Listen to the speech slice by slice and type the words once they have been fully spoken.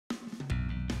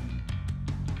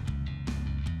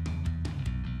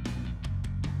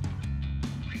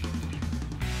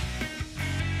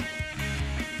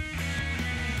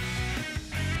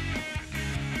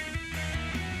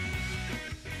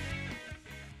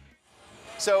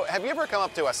So have you ever come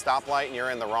up to a stoplight and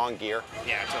you're in the wrong gear?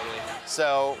 Yeah, totally.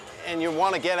 So, and you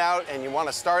want to get out and you want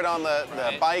to start on the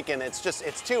Right. bike and it's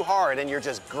too hard and you're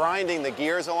just grinding the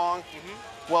gears along?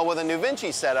 Well, with a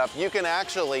NuVinci setup, you can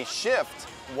actually shift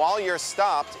while you're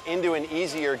stopped into an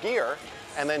easier gear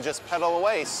and then just pedal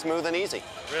away smooth and easy.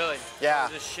 Really? Yeah.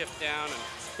 So just shift down and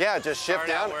Yeah, just shift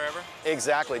start out down. wherever?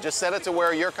 Exactly, just set it to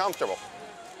where you're comfortable.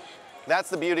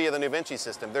 That's the beauty of the NuVinci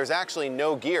system. There's actually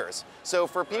no gears. So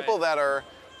for people Right. that are,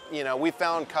 we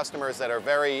found customers that are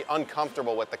very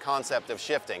uncomfortable with the concept of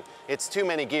shifting. It's too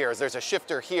many gears. There's a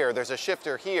shifter here, there's a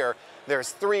shifter here, there's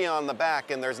 3 on the back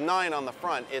and there's 9 on the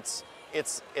front. It's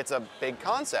a big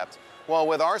concept. Well,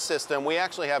 with our system, we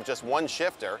actually have just one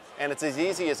shifter and it's as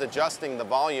easy as adjusting the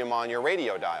volume on your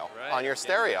radio dial, Right. on your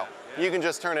stereo. Yeah. You can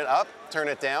just turn it up, turn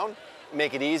it down,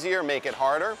 make it easier, make it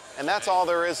harder, and that's all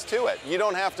there is to it. You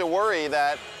don't have to worry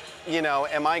that,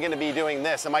 am I going to be doing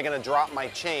this? Am I going to drop my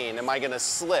chain? Am I going to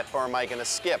slip or am I going to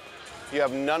skip? You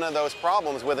have none of those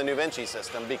problems with a NuVinci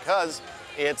system because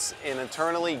it's an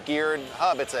internally geared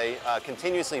hub. It's a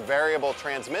continuously variable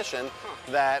transmission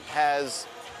that has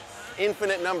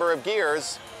infinite number of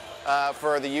gears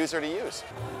for the user to use.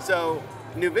 So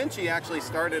NuVinci actually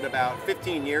started about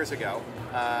 15 years ago,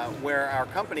 where our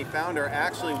company founder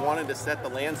actually wanted to set the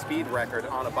land speed record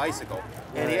on a bicycle.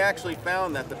 And he actually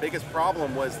found that the biggest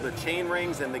problem was the chain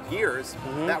rings and the gears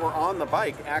that were on the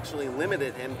bike actually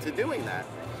limited him to doing that.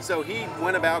 So he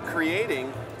went about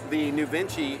creating the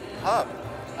NuVinci hub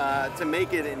to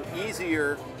make it an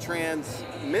easier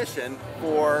transmission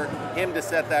for him to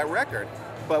set that record.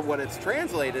 But what it's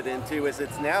translated into is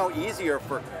it's now easier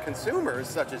for consumers,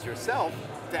 such as yourself,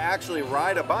 to actually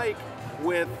ride a bike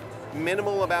with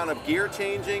minimal amount of gear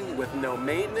changing, with no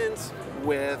maintenance,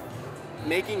 with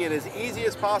making it as easy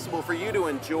as possible for you to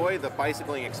enjoy the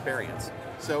bicycling experience.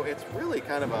 So it's really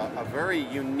kind of a very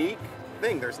unique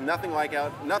thing. There's nothing like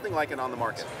it on the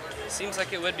market. Seems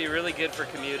like it would be really good for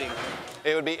commuting.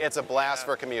 It's a blast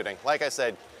for commuting. Like I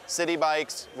said, city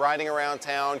bikes, riding around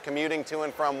town, commuting to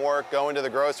and from work, going to the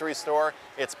grocery store,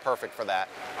 it's perfect for that.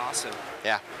 Awesome.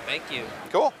 Yeah. Thank you.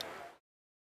 Cool.